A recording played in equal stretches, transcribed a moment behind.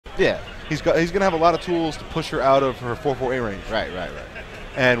Yeah. He's gonna have a lot of tools to push her out of her 4-4A range. Right.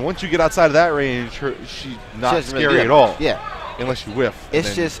 And once you get outside of that range, she's not scary really at all. Yeah. Unless you whiff.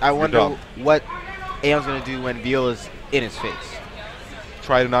 It's just I wonder what Aeon's gonna do when Viola's in his face.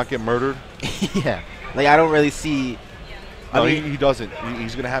 Try to not get murdered. Yeah. Like I don't really see. No, he doesn't.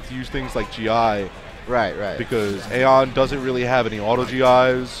 He's gonna have to use things like GI. Right. Because Aeon doesn't really have any auto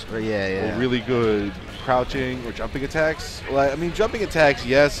GIs. Yeah. Or really good crouching or jumping attacks. Well, I mean, jumping attacks,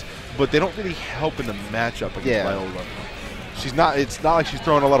 yes, but they don't really help in the matchup against Viola. She's not. It's not like she's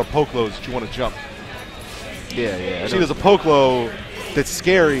throwing a lot of poke lows that you want to jump. Yeah. She does a poke low that's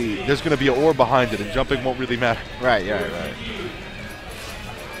scary. There's going to be an orb behind it, and jumping won't really matter. Right. I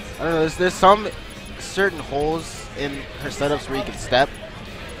don't know. There's some certain holes in her setups where you can step,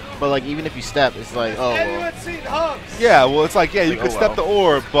 but like even if you step, it's like Yeah, well, it's like you could step the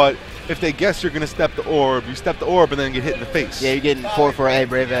orb, but if they guess you're going to step the orb, you step the orb and then get hit in the face. Yeah, you're getting 4-4A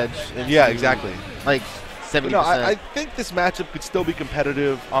Brave Edge. Yeah, exactly. Like 70%. No, I think this matchup could still be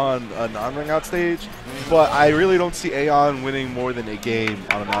competitive on a non-ring out stage, but I really don't see Aeon winning more than a game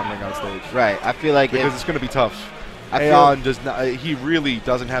on a non-ring out stage. Right. I feel like because it's going to be tough. Aeon does not. He really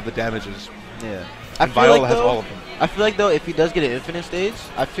doesn't have the damages. Yeah. And Viola has all of them. I feel like though, if he does get an infinite stage,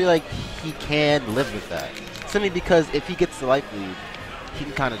 I feel like he can live with that. Simply because if he gets the life lead, he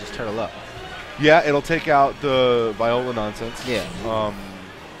can kind of just turtle up. Yeah, it'll take out the Viola nonsense. Yeah.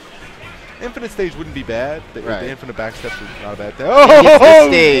 Infinite stage wouldn't be bad. The infinite backsteps is not a bad thing.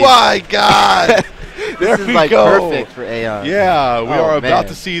 Oh my God! This is like perfect for Aeon. Yeah, we are about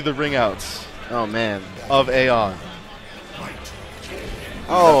to see the ring outs. Oh man. Of Aeon.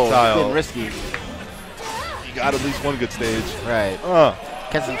 Oh, it's getting risky. You got at least one good stage. Right.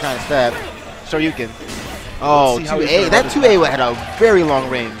 Kenson trying to stab. Shoryuken. Oh, 2A. That 2A had a very long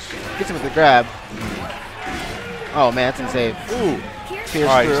range. Gets him with the grab. Oh man, that's insane. Ooh. All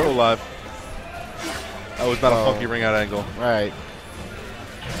right, he's still alive. That was not a funky ring out angle. Right.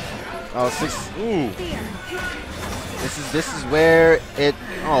 Oh, 6. Ooh. This is where it.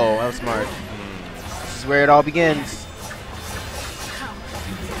 Oh, that was smart. This is where it all begins.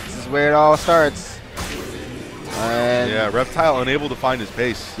 This is where it all starts. And yeah, Reptile unable to find his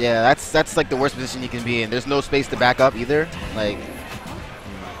pace. Yeah, that's like the worst position you can be in. There's no space to back up either. Like.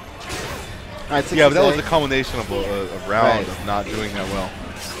 All right, yeah, but that was the culmination of a round of not doing that well.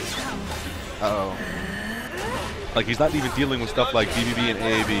 Uh-oh. Like, he's not even dealing with stuff like BBB and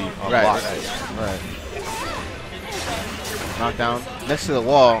AAB on block. Right. Knockdown. Next to the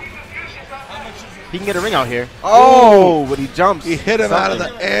wall. He can get a ring out here. Oh, but he jumps. He hit him out of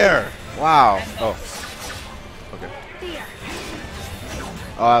the air. Wow. Oh. Okay.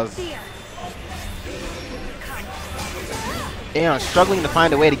 Oh, I was... Aeon struggling to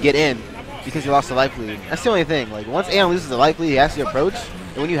find a way to get in because he lost the life lead. That's the only thing. Like, once Aeon loses the life lead, he has to approach.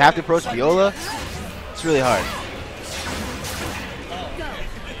 And when you have to approach Viola, it's really hard.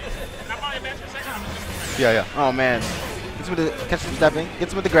 Yeah. Oh man. Gets with the catch him stepping.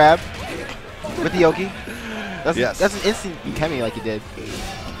 Gets him with the grab. With the Yoki. That's an instant Kemi like he did.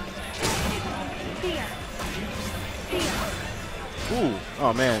 Ooh.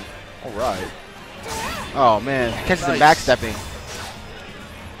 Oh man. Alright. Oh man. Catches him backstepping.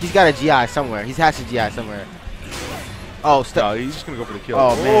 He's got a GI somewhere. He's hatched a GI somewhere. Oh, no, he's just gonna go for the kill.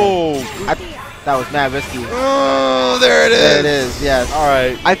 Oh man. That was mad risky. Oh, there it is. There it is. Yes. All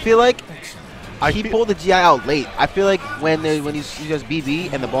right. I feel like he pulled the GI out late. I feel like when he does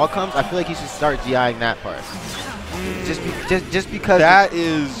BB and the ball comes, I feel like he should start GIing that part. Just because that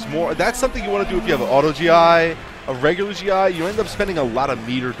is more. That's something you want to do if you have an auto GI, a regular GI. You end up spending a lot of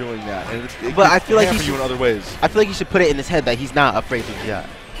meter doing that, and but I feel like he should in other ways. I feel like he should put it in his head that he's not afraid to GI.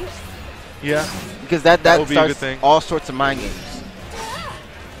 Yeah. Because that would be starts a good thing. all sorts of mind games.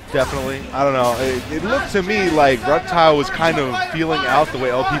 Definitely. I don't know. It looked to me like Reptile was kind of feeling out the way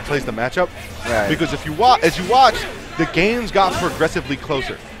LP plays the matchup. Right. Because if you watch, the games got progressively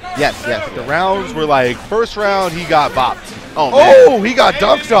closer. Yes. The rounds were like, first round he got bopped. Oh man. Oh, he got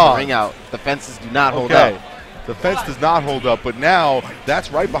dunked on. Ring out. The fences do not hold up. The fence does not hold up, but now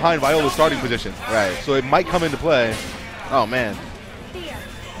that's right behind Viola's starting position. Right. So it might come into play. Oh man.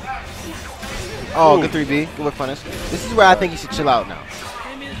 Oh, good 3B. Good with punish. This is where I think you should chill out now.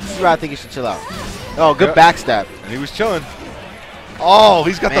 This is where I think you should chill out. Oh, good backstab. And he was chilling. Oh,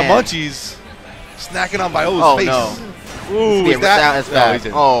 he's got the munchies. Snacking on Viola's face. Oh, no. Ooh, is that?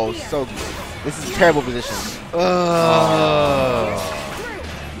 Bad. Oh, so this is a terrible position.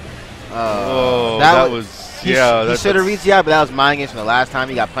 That was he should have reached but that was mind games from the last time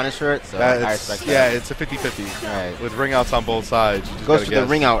he got punished for it. So I respect that. Yeah, it's a 50-50. Right. With ring outs on both sides. You just goes for the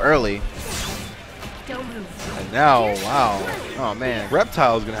ring out early. And now, wow. Oh, man.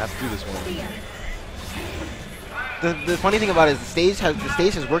 Reptile is going to have to do this one. The funny thing about it is the stage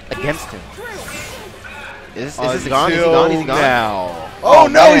has worked against him. Is this gone? Is he gone? Is he gone? Now. Oh,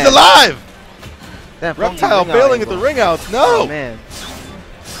 no, man. he's alive! That Reptile failing at the ring outs. No! Oh, man.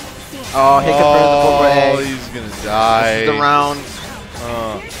 Oh, he confirms the 4-4-A. Oh, he's going to die. This is the round.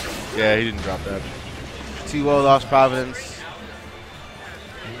 Yeah, he didn't drop that. 2-0 Lost Providence.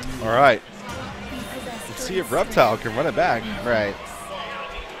 All right. Let's see if Reptile can run it back. Right.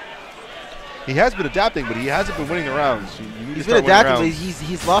 He has been adapting, but he hasn't been winning the rounds. He's been adapting, but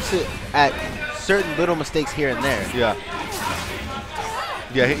he's lost it at certain little mistakes here and there. Yeah.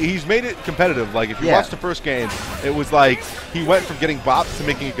 Yeah, he's made it competitive. Like, if you watch the first game, it was like he went from getting bopped to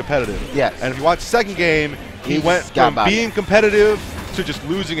making it competitive. Yes. And if you watch the second game, he went from being competitive to just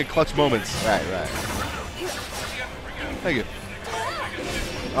losing in clutch moments. Right, right. Thank you.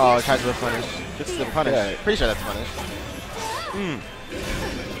 Oh, it tried to punish. This is a punish. Yeah. Pretty sure that's punish.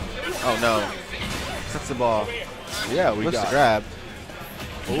 Oh, no. Sets the ball. Yeah, we got the grab.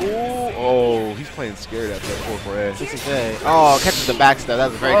 Oh, he's playing scared after that 4-4-A. 60K. Oh, catches the back step. That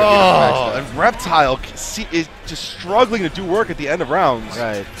was a very good back step. And Reptile is just struggling to do work at the end of rounds.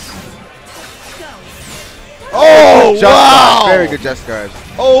 Right. Oh, wow! Very good just guard.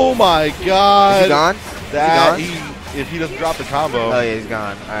 Oh, my God. Is he gone? If he doesn't drop the combo. Oh, yeah, he's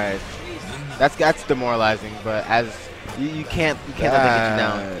gone. All right. That's demoralizing, but as you can't let that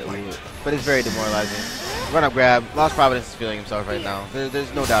get you down. But it's very demoralizing. Run up grab. Lost Providence is feeling himself right now.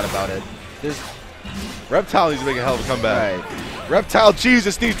 There's no doubt about it. Reptile needs to make a hell of a comeback. Right. Reptile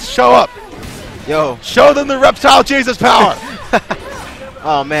Jesus needs to show up. Yo. Show them the Reptile Jesus power.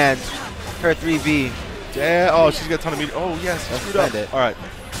 Oh, man. Her 3B. Yeah. Oh, she's got a ton of meat. Oh, yes. Screwed up. It. All right.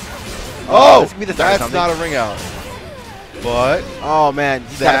 Oh, that's not a ring out. But. Oh, man.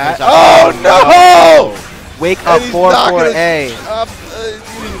 Oh, no. Wake up 4-4-A. He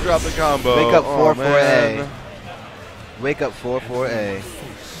didn't drop the combo. Wake up 4-4-A. Wake up 4-4-A.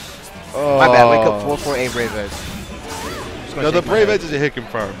 Oh. My bad. Wake up 4-4-A Brave Edge. No, the Brave Edge is a hit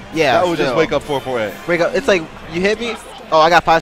confirm. Yeah. That was just wake up 4-4-A. Wake up. It's like you hit me. Oh, I got 5